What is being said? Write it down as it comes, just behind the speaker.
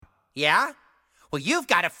Yeah? Well, you've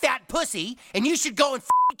got a fat pussy, and you should go and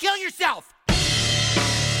kill yourself!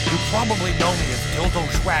 You probably know me as Dildo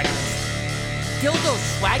Schwaggins. Dildo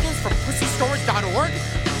Schwaggins from pussystores.org?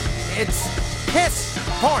 It's piss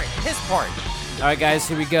porn. All right, guys,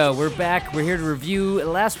 here we go. We're back. We're here to review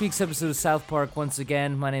last week's episode of South Park once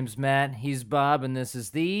again. My name's Matt. He's Bob, and this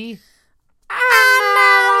is the...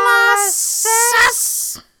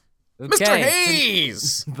 Analysis! Okay. Mr.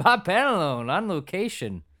 Hayes! Bob Pantalone on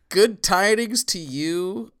location. Good tidings to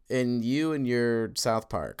you and your South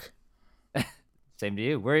Park. Same to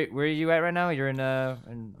you. Where are you at right now? You're in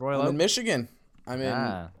Royal I'm Oak? in Michigan. I'm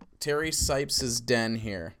in Terry Sipes' den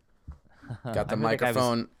here. Got the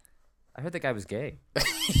microphone. I heard the guy was gay.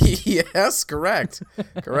 Yes, correct.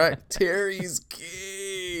 Terry's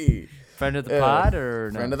gay. Friend of the pod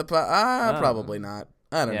or no? Friend of the pod? Probably not.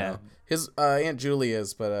 I don't know. His Aunt Julie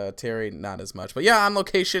is, but Terry not as much. But yeah, on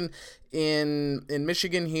location in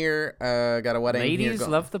Michigan here. Got a wedding. Ladies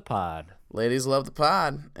love the pod. Ladies love the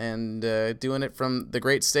pod, and doing it from the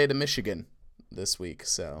great state of Michigan this week.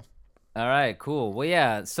 So. All right, cool. Well,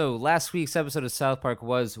 yeah. So last week's episode of South Park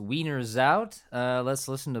was Wieners Out. Let's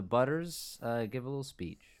listen to Butters give a little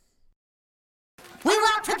speech. We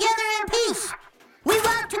walk together in peace. We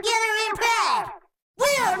walk together in pride.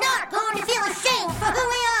 We are not going to feel ashamed for who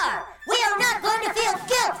we are. We are not going to feel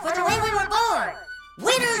guilt for the way we were born.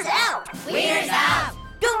 Wieners out. Wieners out.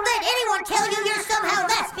 Don't let anyone tell you you're somehow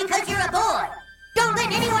less because you're a boy. Don't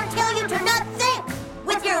let anyone tell you to not think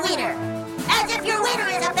with your wiener. As if your wiener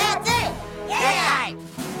is a bad thing. Yeah.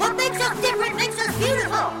 What makes us different makes us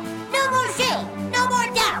beautiful. No more shame. No more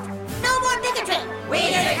doubt. No more bigotry.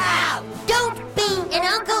 Wieners out. Don't be an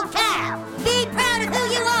Uncle Cal. Be proud of who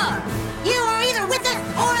you are. You are either with us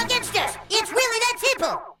or against us. It's really that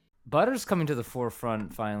simple. Butters coming to the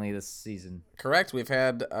forefront finally this season. Correct. We've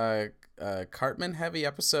had a Cartman heavy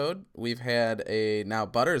episode. We've had a now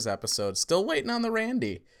Butters episode. Still waiting on the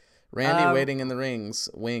Randy. Waiting in the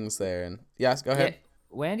wings there. And yes, go ahead.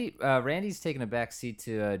 Yeah, Randy's taking a back seat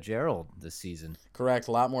to Gerald this season. Correct.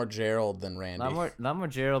 A lot more Gerald than Randy. Lot more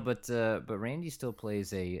Gerald, but Randy still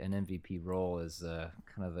plays an MVP role as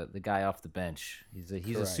kind of the guy off the bench. He's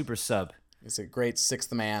a super sub. He's a great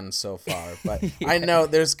sixth man so far, but I know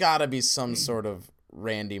there's got to be some sort of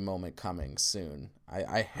Randy moment coming soon.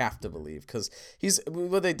 I have to believe, because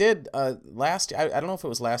what they did last year. I don't know if it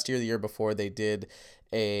was last year or the year before. They did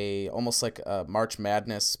almost like a March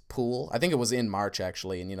Madness pool. I think it was in March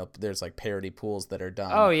actually, and there's like parody pools that are done.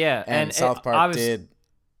 Oh yeah, and South Park did.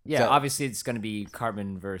 Yeah, obviously it's going to be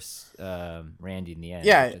Cartman versus Randy in the end.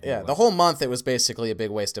 Yeah. The whole month it was basically a big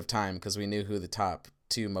waste of time because we knew who the top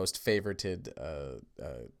two most favorited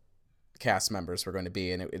cast members were going to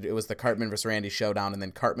be, and it was the Cartman versus Randy showdown, and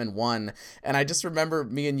then Cartman won. And I just remember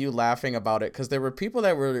me and you laughing about it because there were people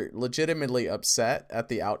that were legitimately upset at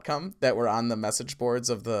the outcome that were on the message boards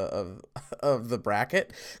of the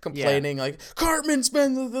bracket, complaining like, Cartman's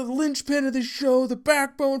been the linchpin of the show, the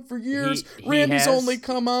backbone for years. Randy's only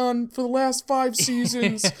come on for the last 5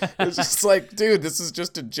 seasons. It's just like, dude, this is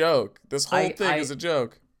just a joke. This whole thing is a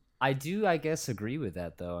joke. I do, I guess, agree with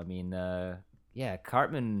that though. I mean, yeah,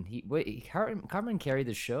 Cartman carried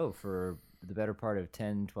the show for the better part of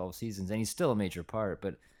 10, 12 seasons, and he's still a major part,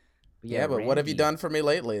 but Randy, what have you done for me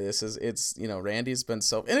lately? It's Randy's been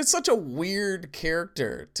and it's such a weird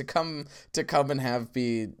character to come and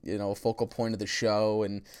be a focal point of the show,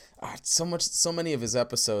 and so many of his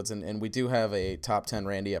episodes, and we do have a top 10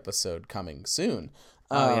 Randy episode coming soon.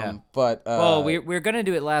 But we're gonna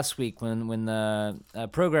do it last week when the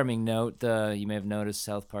programming note. You may have noticed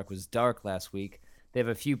South Park was dark last week. They have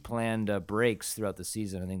a few planned breaks throughout the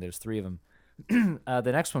season. I think there's 3 of them.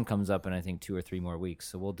 The next one comes up in I think 2 or 3 more weeks.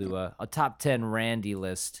 So we'll do a top 10 Randy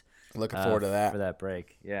list. Looking forward to that for that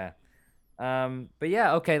break. Yeah. But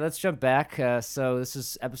yeah, okay. Let's jump back. So this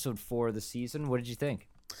is episode 4 of the season. What did you think?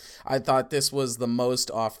 I thought this was the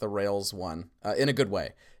most off the rails one, in a good way.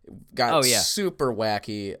 Got super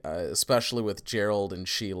wacky, especially with Gerald and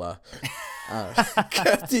Sheila.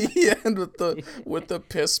 At the end with the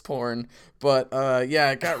piss porn, but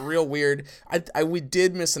it got real weird. We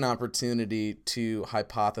did miss an opportunity to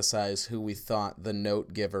hypothesize who we thought the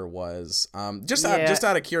note giver was. Just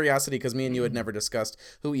out of curiosity, because me and you had never discussed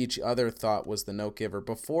who each other thought was the note giver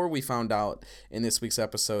before we found out in this week's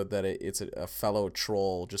episode that it's a fellow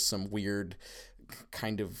troll, just some weird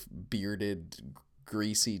kind of bearded,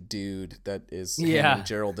 greasy dude that is handing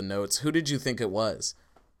Gerald the notes. Who did you think it was?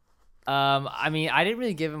 I mean, I didn't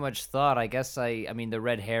really give it much thought. I guess I mean, the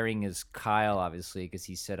red herring is Kyle, obviously, because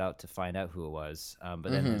he set out to find out who it was.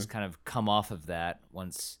 But then it's kind of come off of that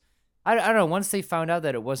once. I don't know. Once they found out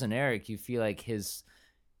that it wasn't Eric, you feel like his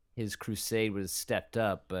his crusade was stepped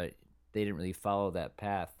up, but they didn't really follow that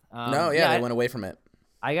path. They went away from it.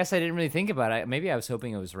 I guess I didn't really think about it. Maybe I was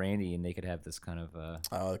hoping it was Randy and they could have this kind of.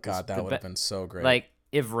 Oh God, that would have been so great. Like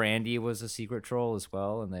if Randy was a secret troll as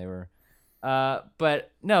well, and they were.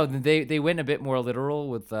 But no, they went a bit more literal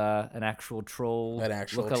with an actual troll,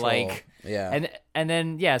 look-alike. Troll. Yeah, and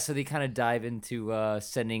then so they kind of dive into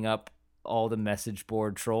sending up all the message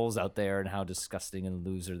board trolls out there and how disgusting and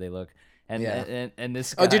loser they look. And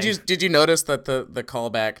this guy, did you notice that the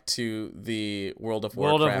callback to the World of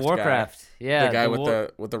Warcraft guy, the guy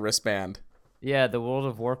with the wristband, the World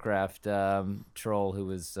of Warcraft troll who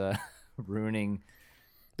was ruining.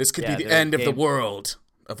 This could be the end of the world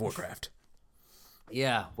of Warcraft.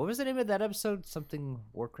 Yeah, what was the name of that episode? Something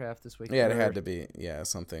Warcraft this week. Yeah, it had to be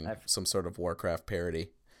some sort of Warcraft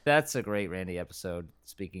parody. That's a great Randy episode.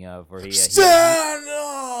 Speaking of, where he stand.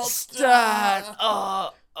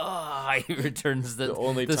 He returns the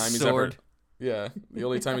only the time sword. The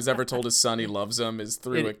only time he's ever told his son he loves him is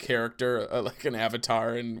through a character, like an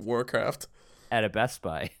avatar in Warcraft. At a Best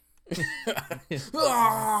Buy.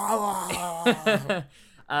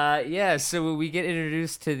 So we get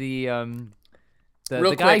introduced to the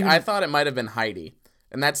Real guy quick, I thought it might have been Heidi.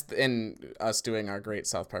 And that's in us doing our great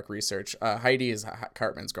South Park research. Heidi is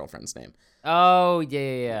Cartman's girlfriend's name. Oh,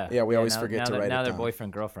 yeah. Yeah, we always forget to write it down. Now they're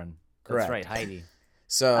boyfriend, girlfriend. Correct. That's right, Heidi.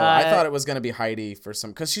 So I thought it was going to be Heidi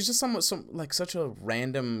because she's just such a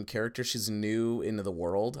random character. She's new into the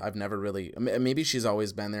world. I've never really, maybe she's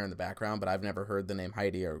always been there in the background, but I've never heard the name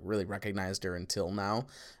Heidi or really recognized her until now.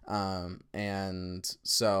 And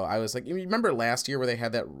so I was like, you remember last year where they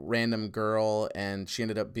had that random girl and she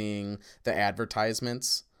ended up being the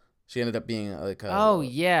advertisements? She ended up being like a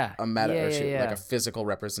like a physical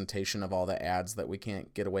representation of all the ads that we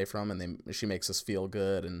can't get away from, and she makes us feel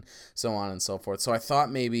good and so on and so forth. So I thought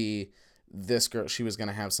maybe this girl, she was going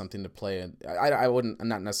to have something to play. I'm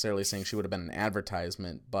not necessarily saying she would have been an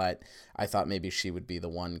advertisement, but I thought maybe she would be the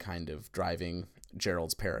one kind of driving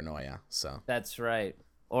Gerald's paranoia. So that's right.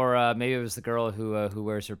 Or maybe it was the girl who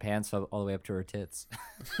wears her pants all the way up to her tits.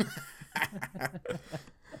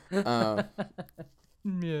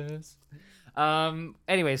 Yes.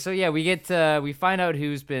 Anyway, so we find out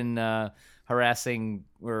who's been harassing,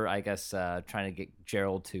 or I guess trying to get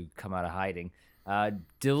Gerald to come out of hiding.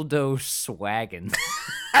 Dildo Swaggin,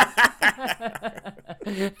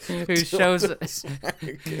 who shows,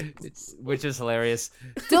 which is hilarious.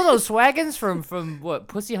 Dildo Swaggins from what?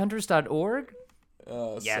 Pussyhunters.org.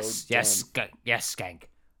 Yes, skank.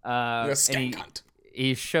 Skank hunt.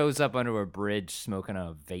 He shows up under a bridge smoking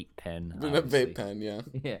a vape pen. Obviously. A vape pen, yeah.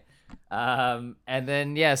 Yeah. And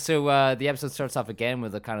then, so the episode starts off again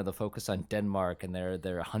with the focus on Denmark and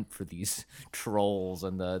their hunt for these trolls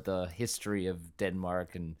and the history of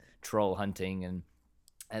Denmark and troll hunting. And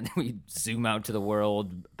then we zoom out to the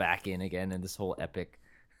world, back in again, and this whole epic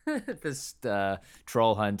this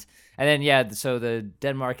troll hunt. And then, so the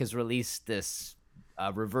Denmark has released this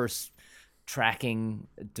reverse tracking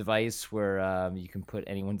device where you can put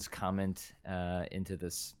anyone's comment into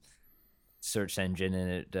this search engine,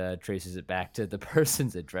 and it traces it back to the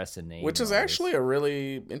person's address and name, which is actually a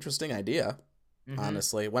really interesting idea.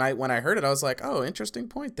 Honestly, when I heard it, I was like, oh, interesting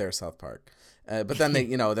point there, South Park. But then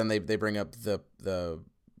they bring up the parody.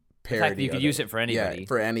 The fact that you could use it for anybody. Yeah,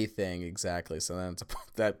 for anything, exactly. So then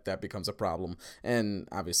that becomes a problem, and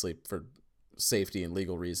obviously for safety and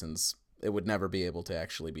legal reasons, it would never be able to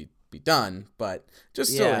actually be done, but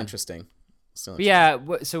just still interesting. So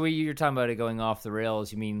when you're talking about it going off the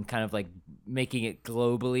rails, you mean kind of like making it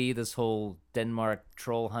globally, this whole Denmark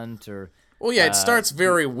troll hunt, or? Well, yeah, it starts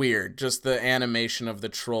very weird. Just the animation of the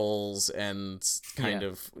trolls and kind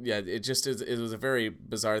of it was a very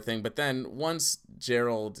bizarre thing. But then once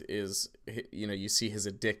Gerald is, you see his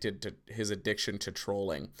addiction to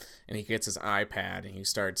trolling, and he gets his iPad and he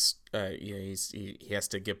starts, he has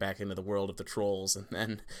to get back into the world of the trolls, and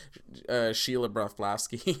then Sheila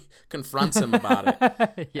Broflovsky confronts him about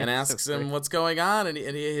it and asks him what's going on, and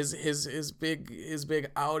his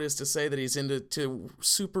big out is to say that he's into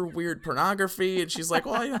super weird pornography, and she's like,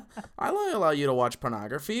 well, I'll allow you to watch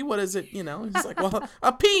pornography. What is it? He's like, well,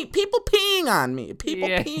 people peeing on me,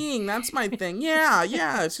 peeing, that's my thing. Yeah.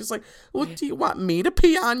 She's like, well, do you want me to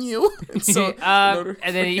pee on you? And so, and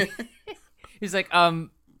then he's like,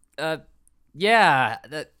 yeah.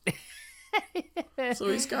 So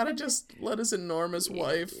he's got to just let his enormous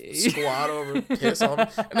wife squat over, piss all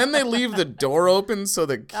over. And then they leave the door open so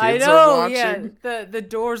the kids are watching. Yeah, the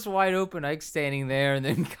door's wide open. Ike's standing there, and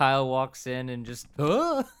then Kyle walks in and just,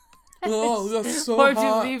 oh, that's so why'd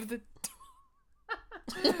hot. you leave the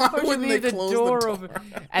Why wouldn't they close the door open?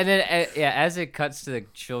 And then, as it cuts to the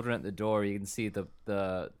children at the door, you can see the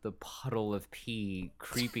puddle of pee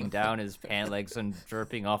creeping down his pant legs and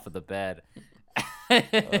dripping off of the bed.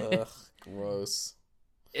 Ugh, gross.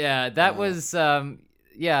 Yeah, that was.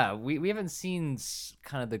 We haven't seen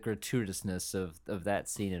kind of the gratuitousness of that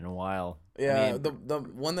scene in a while. Yeah, the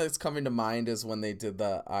one that's coming to mind is when they did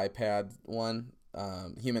the iPad one,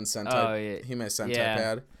 human centipede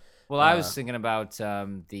pad. Well, I was thinking about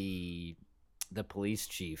the police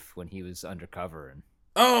chief when he was undercover and.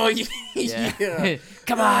 Oh yeah!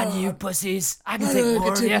 Come on, you pussies! I can take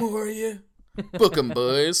more of you. Book 'em,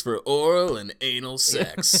 boys, for oral and anal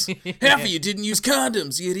sex. Half of you didn't use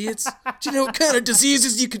condoms, you idiots. Do you know what kind of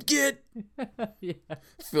diseases you could get? Yeah.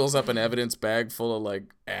 Fills up an evidence bag full of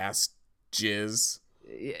like ass jizz.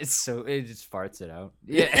 Yeah, so it just farts it out.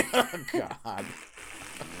 Yeah. Oh God.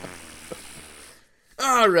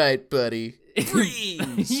 All right, buddy.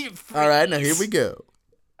 Freeze. All right, now here we go.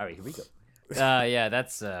 All right, here we go.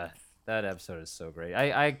 That's that episode is so great.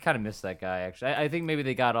 I kind of miss that guy actually. I think maybe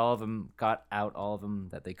they got out all of them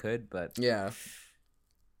that they could, but yeah,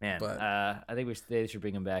 man, I think they should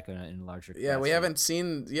bring him back in larger. Yeah, we haven't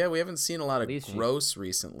seen a lot of gross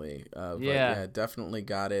recently. Definitely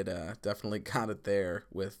got it. Definitely got it there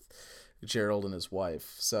with Gerald and his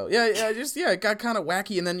wife. So it got kind of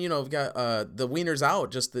wacky, and then we've got the Wieners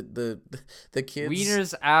Out, just the kids.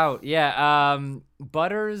 Wieners Out, yeah.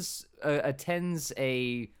 Butters attends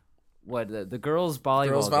the girls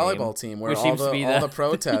volleyball team where all the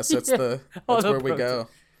protests. That's where we go.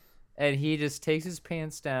 And he just takes his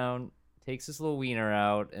pants down, takes his little wiener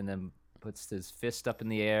out, and then puts his fist up in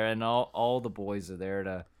the air, and all the boys are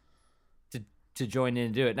there to join in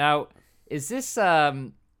and do it. Now, this is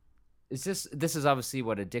obviously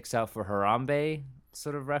what a Dicks Out for Harambe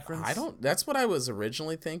sort of reference? That's what I was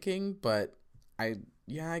originally thinking, but I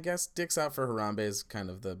guess Dicks Out for Harambe is kind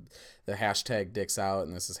of the hashtag Dicks Out,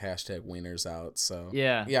 and this is hashtag Wieners Out. So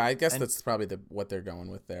yeah, I guess that's probably what they're going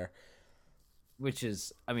with there. Which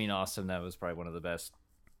is, awesome. That was probably one of the best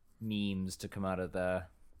memes to come out of that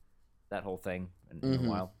whole thing in a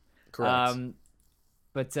while. Correct.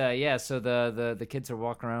 So the kids are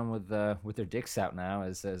walking around with their dicks out now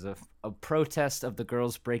as a protest of the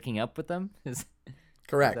girls breaking up with them.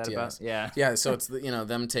 Correct. Yes. Yeah. So it's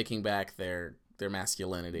them taking back their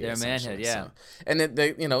masculinity, their manhood. Yeah. So. And then they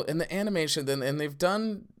in the animation, and they've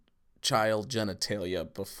done child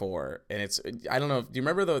genitalia before, and it's, I don't know. Do you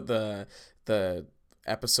remember the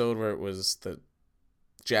episode where it was the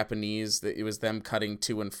Japanese, that it was them cutting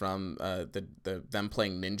to and from them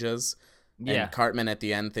playing ninjas? Yeah. And Cartman at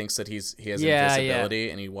the end thinks that he has invisibility,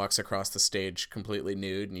 and he walks across the stage completely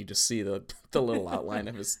nude, and you just see the little outline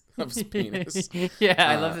of his penis. Yeah,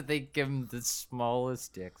 I love that they give him the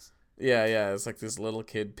smallest dicks. Yeah, it's like these little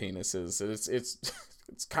kid penises.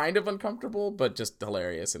 It's kind of uncomfortable, but just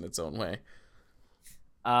hilarious in its own way.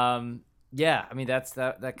 Yeah,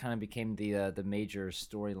 that kind of became the major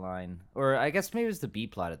storyline, or I guess maybe it was the B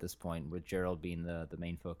plot at this point, with Gerald being the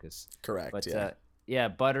main focus. Correct. But yeah.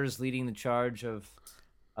 Butters leading the charge of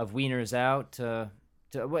Wieners Out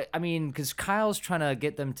because Kyle's trying to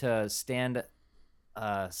get them to stand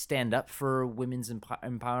up for women's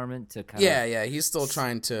empowerment to kind of... Yeah, he's still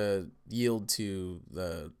trying to yield to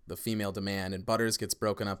the female demand, and Butters gets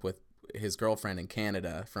broken up with his girlfriend in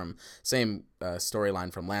Canada from same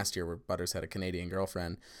storyline from last year where Butters had a Canadian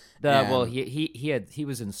girlfriend. He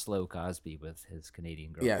was in Slow Cosby with his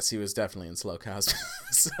Canadian girlfriend. Yes, he was definitely in Slow Cosby.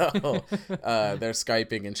 So they're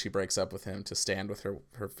Skyping, and she breaks up with him to stand with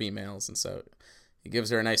her females, and so he gives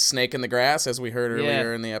her a nice snake in the grass, as we heard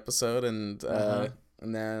earlier in the episode, and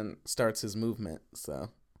then starts his movement. So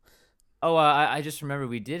I just remember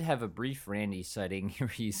we did have a brief Randy sighting where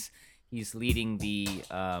he's leading the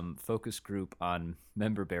focus group on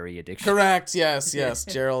memberberry addiction. Correct. Yes.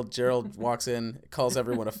 Gerald walks in, calls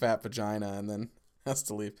everyone a fat vagina, and then has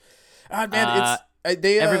to leave. Man,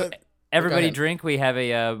 everybody drink. We have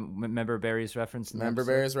a memberberries reference.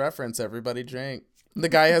 Memberberries reference. Everybody drink. The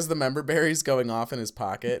guy has the memberberries going off in his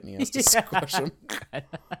pocket, and he has to squish them.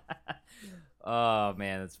 Oh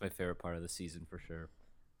man, that's my favorite part of the season for sure.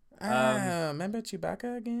 Remember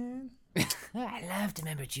Chewbacca again? I love to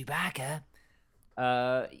remember Chewbacca.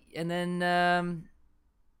 And then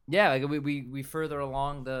we further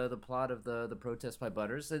along the plot of the protest by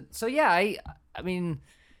Butters. And so I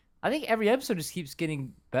think every episode just keeps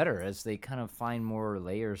getting better as they kind of find more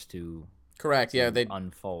layers to... Correct. Yeah, they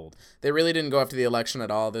unfold. They really didn't go after the election at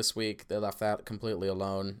all this week. They left that completely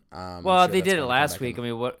alone. They did it last week.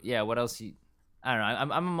 What else? I don't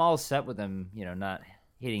know. I'm all set with them, not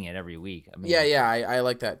hitting it every week. I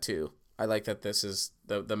like that too. I like that this is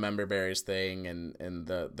the member berries thing, and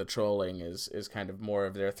the trolling is kind of more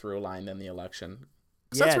of their through line than the election.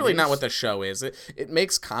 Because that's really not what the show is. It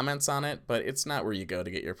makes comments on it, but it's not where you go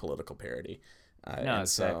to get your political parody. No,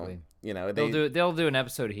 exactly. So, they'll do an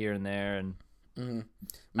episode here and there and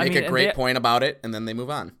make a great point about it, and then they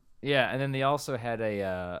move on. Yeah, and then they also had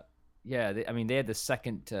a they had the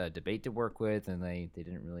second debate to work with, and they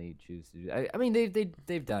didn't really choose to do. I mean,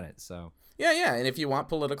 they've done it, so. Yeah, and if you want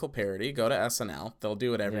political parody, go to SNL. They'll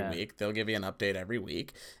do it every week. They'll give you an update every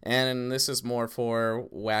week. And this is more for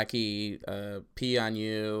wacky pee on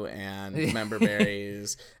you and member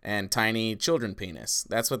berries and tiny children penis.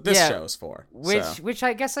 That's what this show's for. Which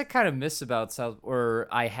I guess I kind of miss about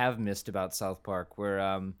I have missed about South Park,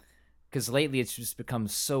 where because lately it's just become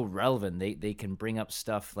so relevant. They can bring up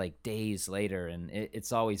stuff like days later, and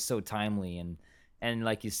it's always so timely. And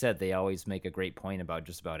like you said, they always make a great point about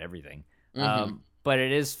just about everything. But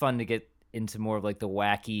it is fun to get into more of like the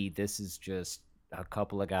wacky, this is just a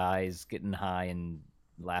couple of guys getting high and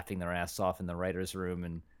laughing their ass off in the writer's room.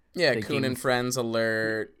 And Coon and Friends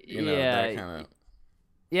alert, that kind of.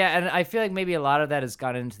 Yeah, and I feel like maybe a lot of that has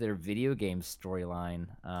gone into their video game storyline,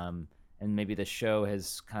 and maybe the show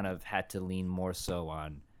has kind of had to lean more so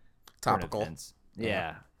on topical events.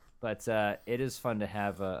 Yeah. But it is fun to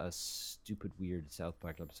have a stupid, weird South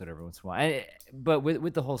Park episode every once in a while. But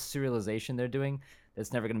with the whole serialization they're doing,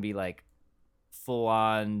 it's never going to be like full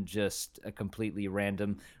on just a completely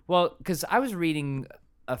random. Well, because I was reading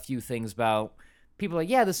a few things about people like,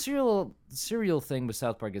 yeah, the serial thing with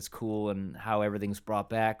South Park is cool and how everything's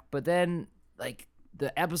brought back. But then like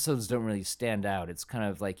the episodes don't really stand out. It's kind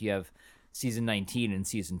of like you have season 19 and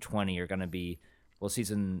season 20 are going to be, well,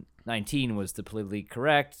 season 19 was the politically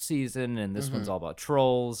correct season, and this one's all about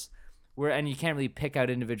trolls. And you can't really pick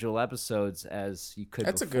out individual episodes as you could.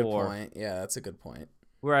 That's before. A good point. Yeah, that's a good point.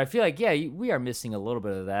 Where I feel like, we are missing a little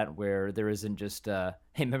bit of that, where there isn't just, hey,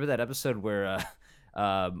 remember that episode where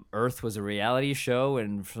Earth was a reality show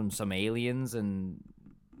and from some aliens, and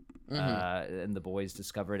the boys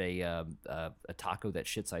discovered a taco that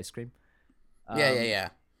shits ice cream? Yeah.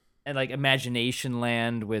 And like Imagination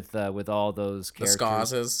Land with all those characters. The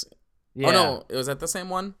Scozzes. Yeah. Oh no, was that the same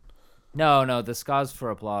one? No, the Scars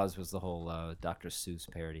for Applause was the whole Dr. Seuss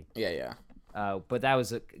parody. Yeah. But that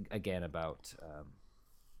was again about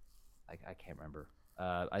I can't remember.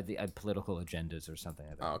 I political agendas or something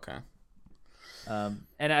like that. Oh, okay.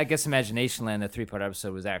 And I guess Imagination Land, the 3-part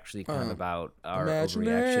episode, was actually kind of about our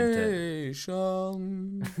overreaction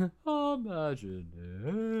to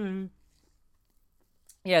Imagination.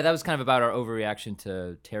 Yeah, that was kind of about our overreaction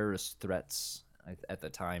to terrorist threats at the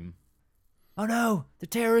time. Oh no, the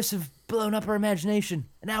terrorists have blown up our imagination,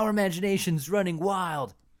 and our imagination's running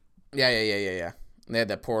wild. Yeah. They had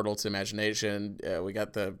that portal to imagination. We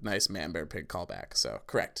got the nice Man Bear Pig callback, so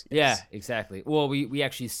correct. Yes. Yeah, exactly. Well, we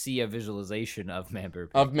actually see a visualization of Man Bear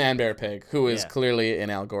Pig. Of Man Bear Pig, who is clearly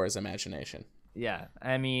in Al Gore's imagination. Yeah,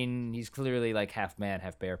 I mean, he's clearly like half man,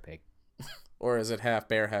 half bear pig. Or is it half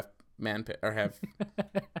bear, half man, or half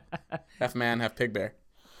half man, half pig bear?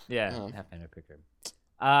 Yeah, half man, half pig bear.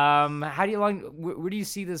 How do you where do you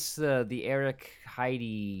see this the Eric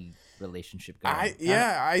Heidi relationship going?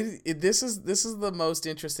 This is the most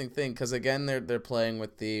interesting thing, because again they're playing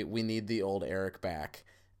with we need the old Eric back,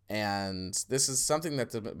 and this is something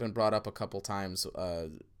that's been brought up a couple times.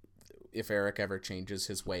 If Eric ever changes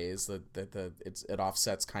his ways, it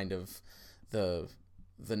offsets kind of the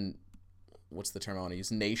what's the term I want to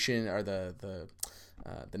use, nation, or the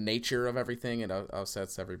nature of everything. It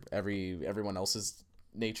offsets everyone else's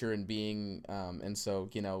nature and being, and so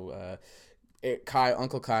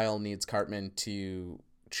Uncle Kyle needs Cartman to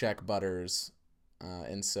check Butters,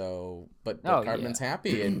 and so but Cartman's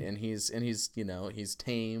happy and he's he's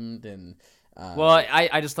tamed, and well,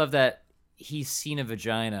 I just love that he's seen a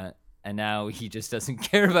vagina and now he just doesn't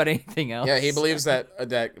care about anything else. Yeah, he believes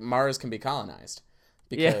that Mars can be colonized.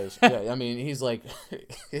 Because, I mean, he's like,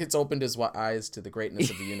 it's opened his eyes to the greatness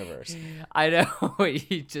of the universe. I know.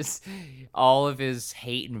 He just, all of his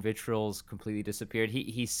hate and vitriol's completely disappeared.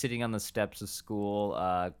 He's sitting on the steps of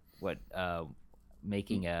school,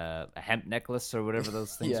 making a hemp necklace or whatever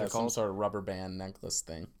those things are called. Some sort of rubber band necklace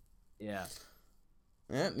thing. Yeah.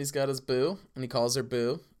 Yeah, and he's got his boo, and he calls her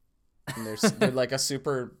boo. And they're like a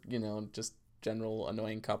super, just general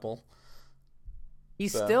annoying couple.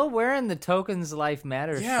 He's still wearing the Tokens Life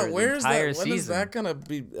Matters shirt the entire season. When is that gonna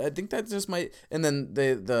be? I think that just might. And then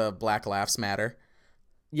the Black Laughs Matter.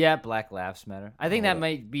 Yeah, Black Laughs Matter. I think that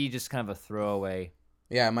might be just kind of a throwaway.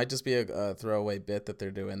 Yeah, it might just be a throwaway bit that they're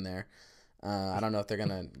doing there. I don't know if they're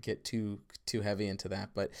gonna get too heavy into that,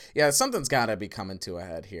 but yeah, something's got to be coming to a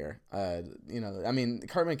head here. I mean,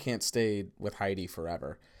 Cartman can't stay with Heidi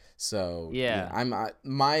forever, so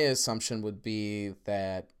my assumption would be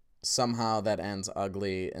that somehow that ends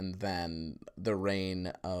ugly, and then the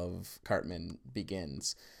reign of Cartman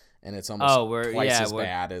begins, and it's almost twice as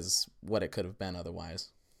bad as what it could have been otherwise.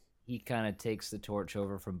 He kind of takes the torch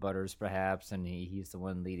over from Butters, perhaps, and he's the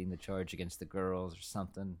one leading the charge against the girls or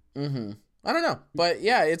something. Mm-hmm. I don't know, but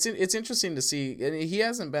yeah, it's interesting to see. And he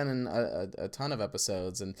hasn't been in a ton of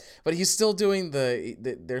episodes, but he's still doing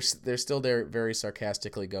they're still there very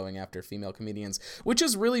sarcastically going after female comedians, which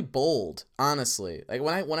is really bold, honestly. Like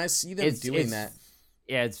when I see them doing that,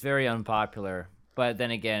 yeah, it's very unpopular. But then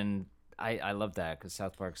again, I love that because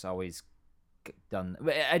South Park's always done.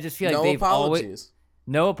 I just feel like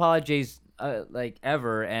no apologies, like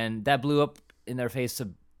ever, and that blew up in their face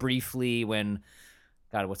briefly when.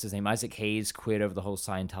 God, what's his name? Isaac Hayes quit over the whole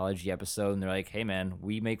Scientology episode, and they're like, hey, man,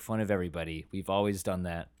 we make fun of everybody. We've always done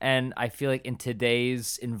that. And I feel like in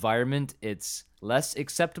today's environment, it's less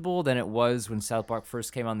acceptable than it was when South Park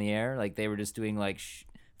first came on the air. Like, they were just doing, like,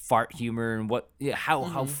 fart humor and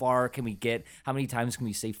how far can we get? How many times can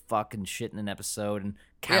we say fuck and shit in an episode and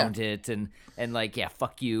count it? And like, yeah,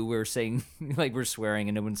 fuck you. We're saying, like, we're swearing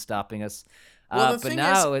and no one's stopping us. But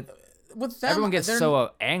now with them, everyone gets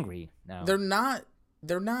so angry now.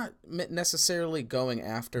 They're not necessarily going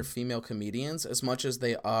after female comedians as much as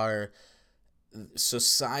they are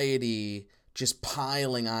society just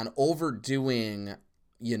piling on, overdoing,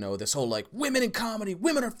 this whole like women in comedy,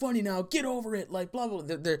 women are funny now, get over it, like blah blah.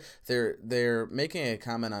 They're making a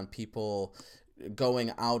comment on people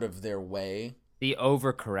going out of their way. The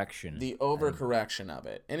overcorrection of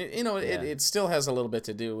it, and it still has a little bit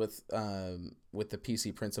to do with the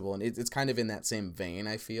PC principle, and it's kind of in that same vein,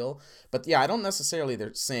 I feel. But yeah, I don't necessarily.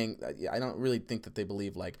 They're saying I don't really think that they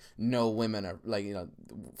believe like no women are like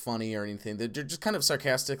funny or anything. They're just kind of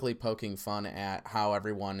sarcastically poking fun at how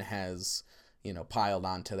everyone has piled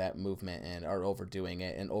onto that movement and are overdoing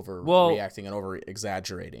it and overreacting and over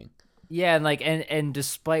exaggerating. Yeah, and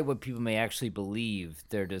despite what people may actually believe,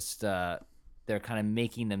 they're just. They're kind of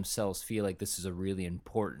making themselves feel like this is a really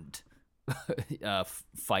important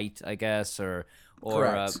fight, I guess, or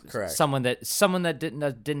correct. Someone that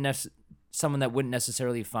wouldn't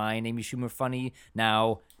necessarily find Amy Schumer funny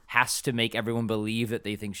now has to make everyone believe that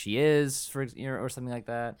they think she is, or something like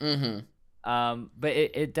that. Mm-hmm. But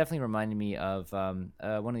it definitely reminded me of one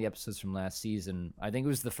of the episodes from last season. I think it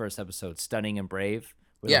was the first episode, "Stunning and Brave."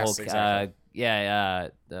 Yes, exactly.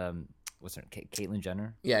 What's her name? Caitlyn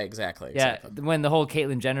Jenner? Yeah, exactly. Yeah, when the whole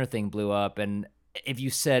Caitlyn Jenner thing blew up, and if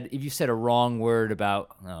you said a wrong word about,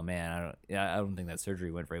 oh man, I don't think that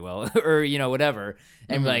surgery went very well, or whatever,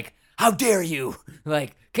 and like, how dare you?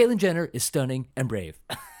 Like, Caitlyn Jenner is stunning and brave.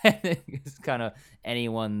 It's kind of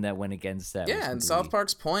anyone that went against that. Yeah, and South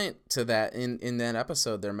Park's point to that in that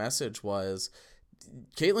episode, their message was.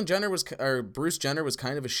 Bruce Jenner was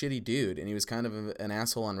kind of a shitty dude, and he was kind of an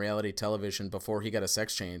asshole on reality television before he got a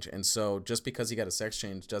sex change. And so just because he got a sex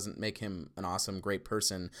change doesn't make him an awesome, great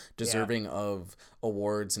person deserving of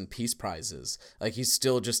awards and peace prizes. Like, he's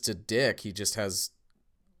still just a dick. He just has...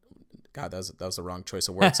 God, that was the wrong choice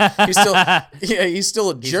of words. He's still a jerk. He's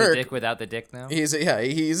a dick without the dick now. He's a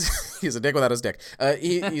dick without his dick.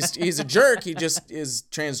 He's a jerk. He just is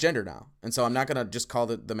transgender now, and so I'm not gonna just call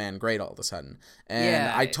the man great all of a sudden.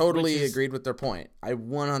 And I totally agreed with their point. I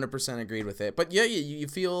 100% agreed with it. But yeah, you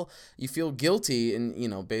feel guilty,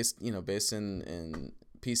 and based in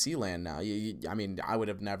PC land now. I mean, I would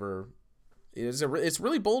have never. It's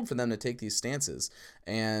really bold for them to take these stances,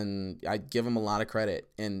 and I give them a lot of credit.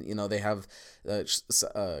 And they have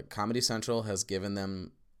Comedy Central has given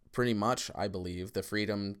them pretty much, I believe, the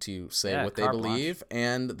freedom to say what they believe,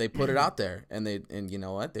 and they put it out there. And you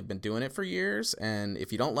know what? They've been doing it for years. And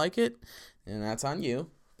if you don't like it, then that's on you.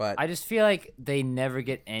 But I just feel like they never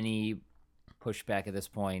get any pushback at this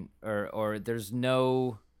point, or there's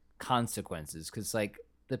no consequences, because like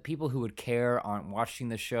the people who would care aren't watching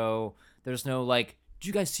the show. There's no like, did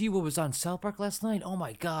you guys see what was on South Park last night? Oh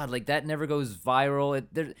my God, like that never goes viral.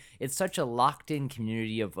 It's such a locked-in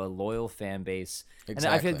community of a loyal fan base.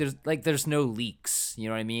 Exactly. And I feel like there's no leaks. You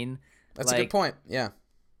know what I mean? That's a good point. Yeah.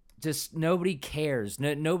 Just nobody cares.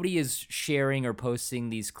 Nobody is sharing or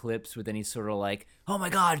posting these clips with any sort of like, oh my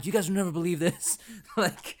God, you guys will never believe this.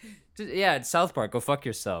 Like, it's South Park. Go fuck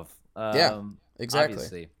yourself. Yeah, exactly.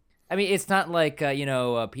 Obviously. I mean, it's not like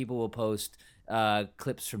people will post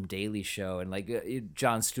clips from Daily Show and like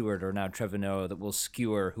Jon Stewart or now Trevor Noah that will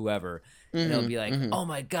skewer whoever. And it'll be like, oh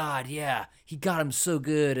my God, yeah, he got him so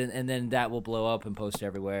good. And then that will blow up and post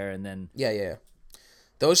everywhere. And then. Yeah.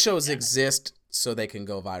 Those shows exist so they can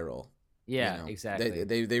go viral. Yeah, you know? exactly.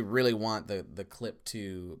 They really want the clip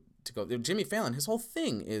to go. Jimmy Fallon, his whole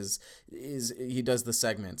thing is he does the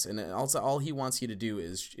segments, and also all he wants you to do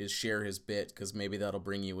is share his bit, because maybe that'll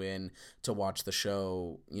bring you in to watch the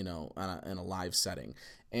show, you know, in a live setting.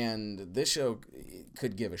 And this show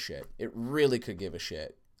could give a shit. It really could give a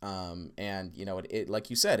shit. And you know, it like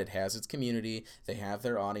you said, it has its community. They have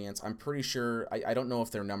their audience. I'm pretty sure, I don't know if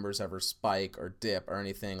their numbers ever spike or dip or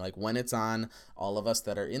anything. Like when it's on, all of us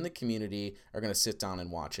that are in the community are going to sit down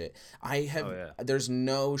and watch it. There's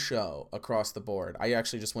no show across the board. I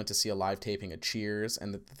actually just went to see a live taping of Cheers,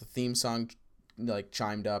 and the theme song like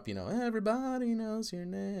chimed up, you know, everybody knows your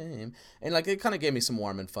name, and like it kind of gave me some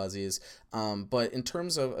warm and fuzzies. But in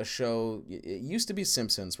terms of a show, it used to be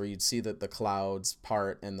Simpsons, where you'd see the clouds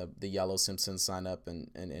part and the yellow Simpsons sign up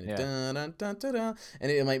and dun, dun, dun, dun, dun,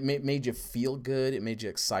 and it made you feel good. It made you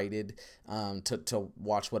excited to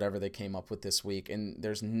watch whatever they came up with this week. And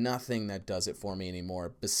there's nothing that does it for me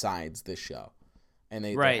anymore besides this show. And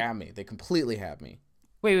they have me. They completely have me.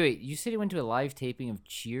 Wait. You said you went to a live taping of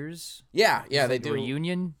Cheers? Yeah, they like do. A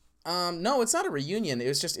reunion? No, it's not a reunion. It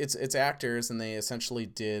was just it's actors, and they essentially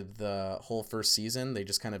did the whole first season. They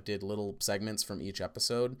just kind of did little segments from each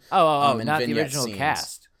episode. Not the original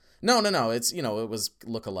cast. No. It's, you know, it was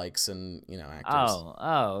lookalikes and, you know, actors.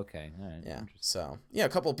 Okay. All right. Yeah. So yeah, a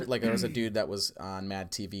couple, like there was a dude that was on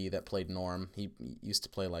Mad TV that played Norm. He used to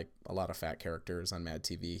play like a lot of fat characters on Mad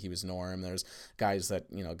TV. He was Norm. There's guys that,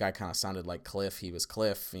 you know, guy kind of sounded like Cliff. He was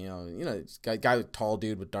Cliff. You know, guy tall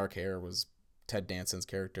dude with dark hair was Ted Danson's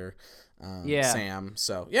character. Sam.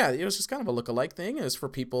 So yeah, it was just kind of a lookalike thing. It was for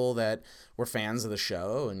people that were fans of the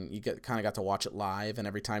show, and you kind of got to watch it live. And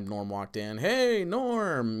every time Norm walked in, hey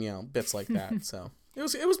Norm, you know, bits like that. So it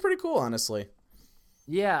was pretty cool, honestly.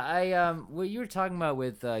 Yeah, what you were talking about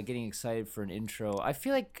with getting excited for an intro, I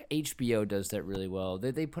feel like HBO does that really well.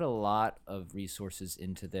 They put a lot of resources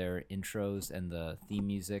into their intros and the theme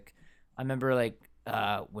music. I remember like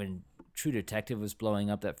when True Detective was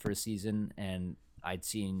blowing up that first season, and I'd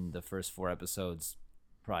seen the first 4 episodes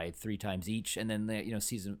probably 3 times each, and then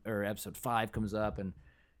season or episode 5 comes up, and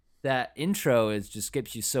that intro just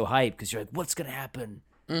gets you so hyped because you're like, what's gonna happen?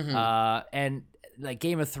 And like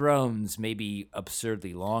Game of Thrones may be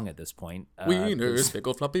absurdly long at this point. Wieners, big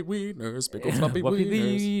ol' floppy wieners, big ol' floppy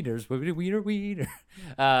wieners. Wiener.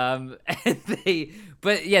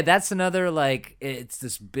 But yeah, that's another, like, it's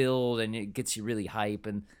this build and it gets you really hype.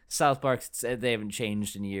 And South Park, they haven't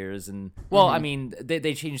changed in years. And well, I mean,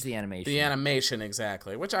 they changed the animation. The animation,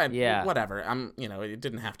 exactly. Which whatever. It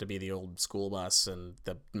didn't have to be the old school bus and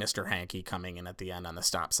the Mr. Hanky coming in at the end on the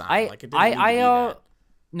stop sign. It didn't need to be that.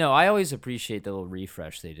 No, I always appreciate the little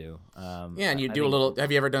refresh they do. And you do a little.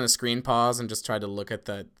 Have you ever done a screen pause and just tried to look at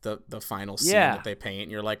the final scene that they paint?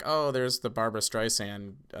 And you're like, oh, there's the Barbra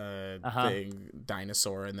Streisand thing,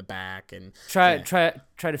 dinosaur in the back, and try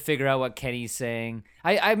to figure out what Kenny's saying.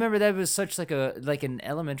 I remember that was such like an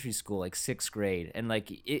elementary school, like 6th grade, and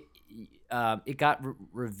like it got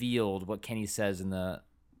revealed what Kenny says in the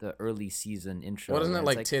early season intro. Wasn't it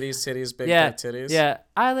like titties, big fat titties? Yeah,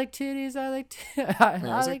 I like titties. I like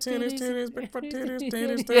titties, big fat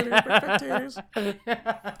titties, big fat titties.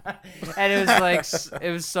 And it was like,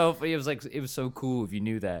 it was so cool if you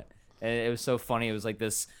knew that, and it was so funny. It was like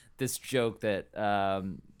this joke that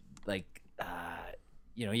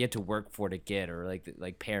you had to work for to get, or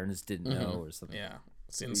like parents didn't know or something. Yeah,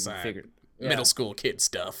 it's inside middle school kid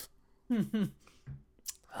stuff.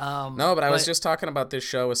 But I was just talking about this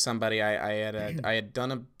show with somebody. I had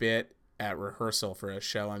done a bit at rehearsal for a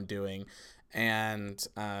show I'm doing, and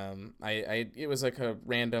it was like a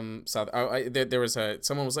random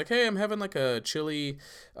someone was like, hey, I'm having like a chili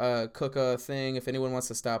cook thing. If anyone wants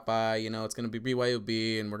to stop by, it's gonna be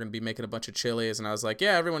BYOB, and we're gonna be making a bunch of chilies. And I was like,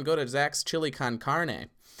 yeah, everyone go to Zach's Chili Con Carne.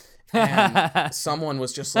 And someone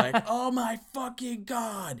was just like, oh my fucking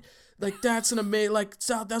God. Like, that's an amazing,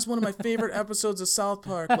 that's one of my favorite episodes of South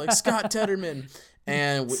Park, like Scott Tedderman.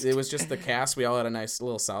 And it was just the cast. We all had a nice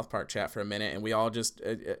little South Park chat for a minute, and we all just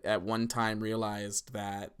at one time realized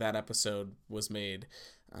that episode was made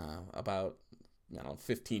about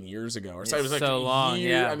 15 years ago or so. It was like so long,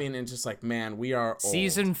 yeah. I mean, and just like, man, we are old.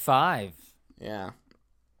 Season 5. Yeah.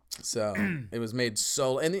 So it was made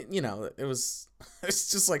and it was. It's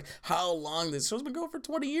just like how long this show's been going for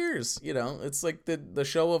 20 years. It's like the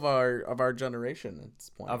show of our generation at this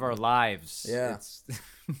point. Of our lives. Yeah. It's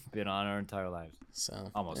been on our entire lives.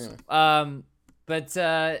 So almost. Anyway. But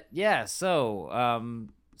yeah, so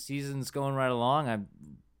season's going right along. I'm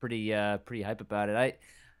pretty hype about it.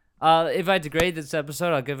 If I had to grade this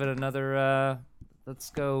episode, I'll give it another.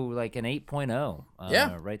 Let's go like an 8.0.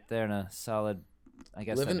 Yeah, right there in a solid. I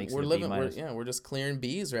guess that makes we're it a living. B-. We're just clearing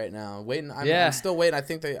B's right now. Waiting. I'm still waiting. I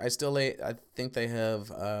think they have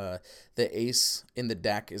the ace in the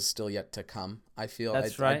deck is still yet to come. I feel.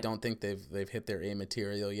 That's right. I don't think they've hit their A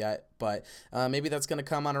material yet, but maybe that's gonna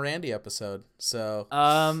come on a Randy episode. So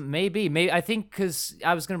maybe I think because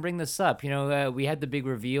I was gonna bring this up. We had the big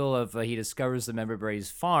reveal of he discovers the Member Berries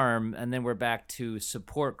farm, and then we're back to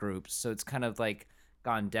support groups. So it's kind of like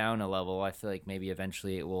gone down a level. I feel like maybe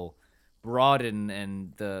eventually it will broaden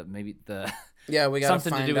and yeah, we gotta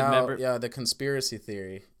something to find do with out the conspiracy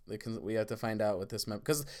theory. We have to find out what this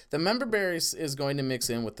because the Member Berries is going to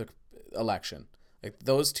mix in with the election. Like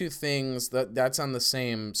those two things that's on the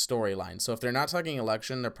same storyline. So if they're not talking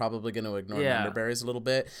election, they're probably going to ignore Member Berries a little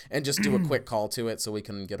bit and just do a quick call to it so we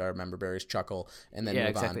can get our Member Berries chuckle and then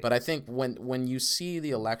move on. But I think when you see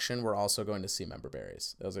the election, we're also going to see Member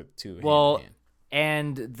Berries. Those are two hand in hand.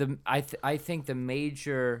 And I think the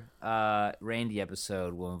major Randy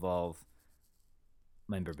episode will involve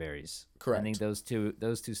Member Berries. Correct. I think those two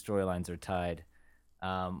storylines are tied,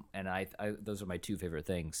 and I those are my two favorite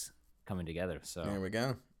things coming together. So there we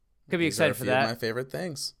go. Could be excited for that. Of my favorite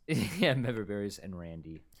things. Yeah, Member Berries and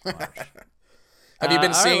Randy Marsh. Have you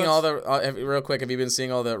been seeing real quick? Have you been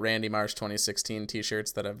seeing all the Randy Marsh 2016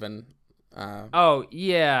 T-shirts that have been? Oh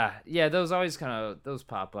yeah. Those always those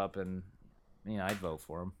pop up and. I'd vote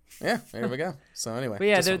for him. Yeah, there we go. So anyway, but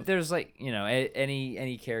yeah, there's like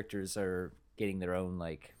any characters are getting their own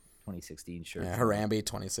like 2016 shirt. Yeah, Harambe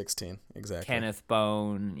 2016, exactly. Kenneth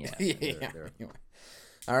Bone, yeah. They're...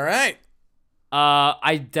 All right.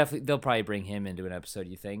 They'll probably bring him into an episode.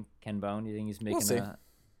 You think Ken Bone? You think he's making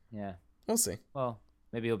Yeah, we'll see. Well,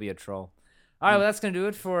 maybe he'll be a troll. All right, well, that's gonna do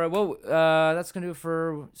it for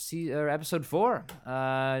episode 4.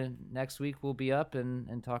 Next week we'll be up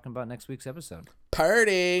and talking about next week's episode.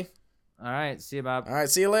 Party. All right, see you, Bob. All right,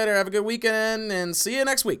 see you later. Have a good weekend, and see you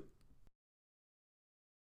next week.